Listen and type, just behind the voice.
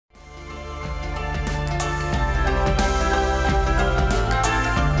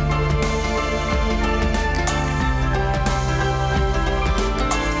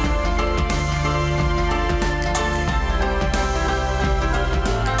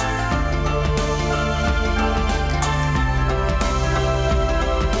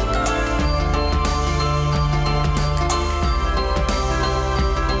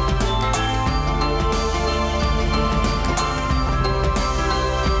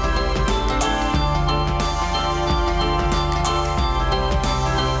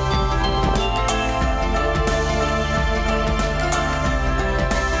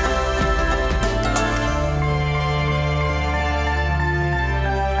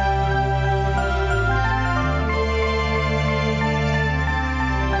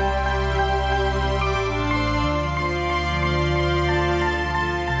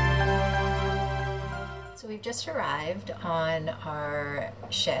We've just arrived on our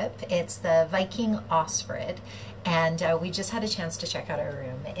ship. It's the Viking Osfrid, and we just had a chance to check out our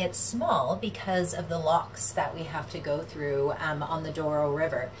room. It's small because of the locks that we have to go through on the Douro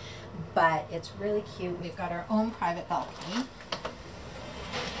River, but it's really cute. We've got our own private balcony.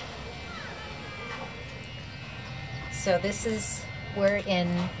 So we're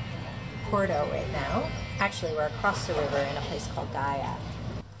in Porto right now. Actually, we're across the river in a place called Gaia.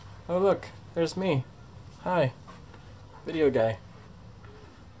 Oh look, there's me. Hi. Video guy.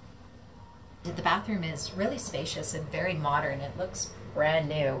 The bathroom is really spacious and very modern. It looks brand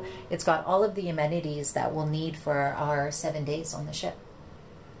new. It's got all of the amenities that we'll need for our 7 days on the ship.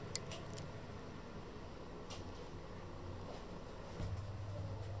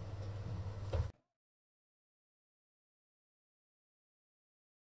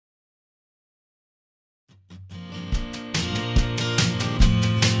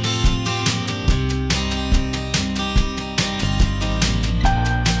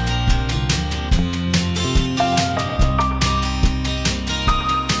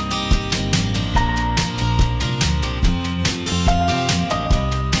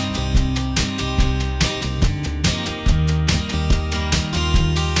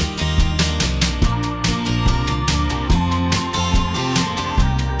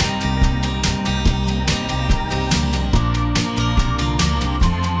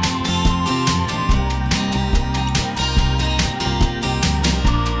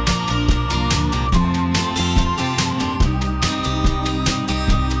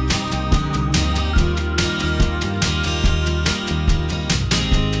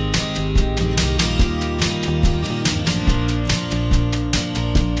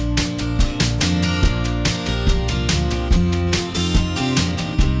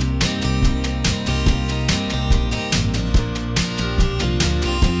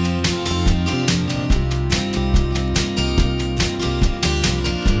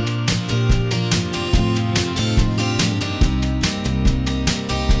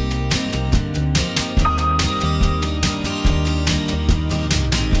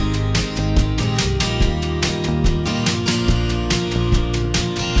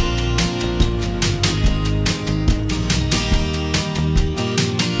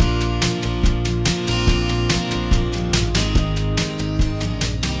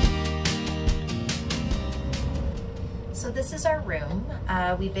 This is our room.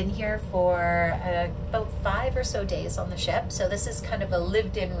 We've been here for about 5 or so days on the ship, so this is kind of a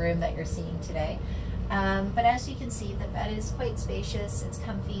lived-in room that you're seeing today. But as you can see, the bed is quite spacious, it's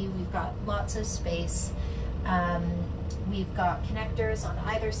comfy, we've got lots of space. We've got connectors on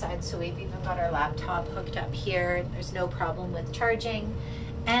either side, so we've even got our laptop hooked up here. There's no problem with charging.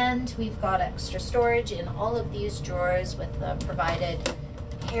 And we've got extra storage in all of these drawers with the provided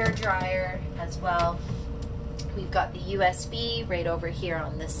hair dryer as well. We've got the USB right over here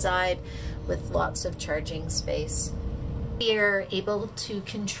on this side with lots of charging space. We are able to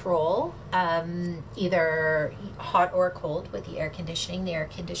control either hot or cold with the air conditioning. The air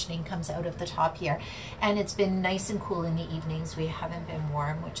conditioning comes out of the top here, and it's been nice and cool in the evenings. We haven't been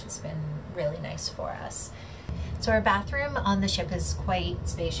warm, which has been really nice for us. So our bathroom on the ship is quite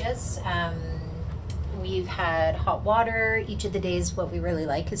spacious. We've had hot water each of the days. What we really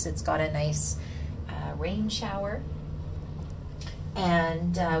like is it's got a nice rain shower,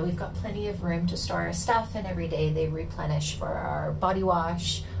 and we've got plenty of room to store our stuff, and every day they replenish for our body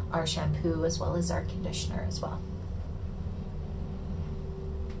wash, our shampoo, as well as our conditioner as well.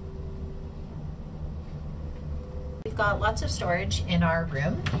 We've got lots of storage in our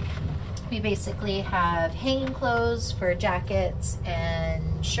room. We basically have hanging clothes for jackets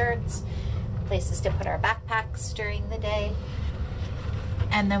and shirts, places to put our backpacks during the day.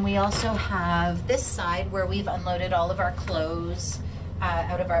 And then we also have this side where we've unloaded all of our clothes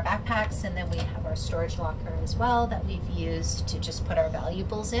out of our backpacks, and then we have our storage locker as well that we've used to just put our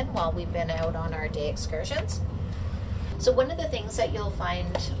valuables in while we've been out on our day excursions. So one of the things that you'll find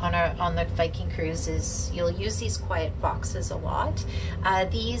on the Viking cruise is you'll use these quiet boxes a lot.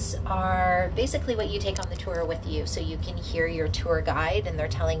 These are basically what you take on the tour with you, so you can hear your tour guide and they're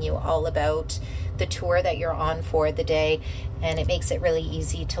telling you all about the tour that you're on for the day, and it makes it really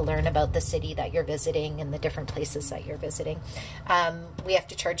easy to learn about the city that you're visiting and the different places that you're visiting. We have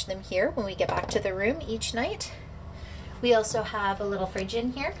to charge them here when we get back to the room each night. We also have a little fridge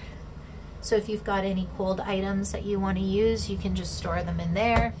in here. So if you've got any cold items that you want to use, you can just store them in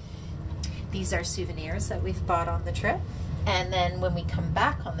there. These are souvenirs that we've bought on the trip. And then when we come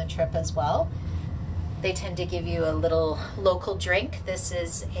back on the trip as well, they tend to give you a little local drink. This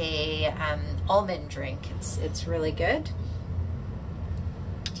is a almond drink. It's really good.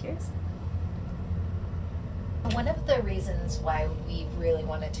 Cheers. One of the reasons why we really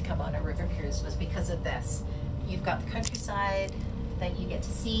wanted to come on a river cruise was because of this. You've got the countryside that you get to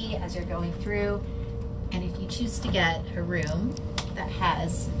see as you're going through, and if you choose to get a room that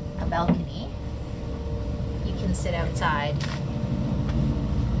has a balcony, you can sit outside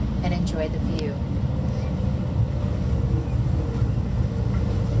and enjoy the view.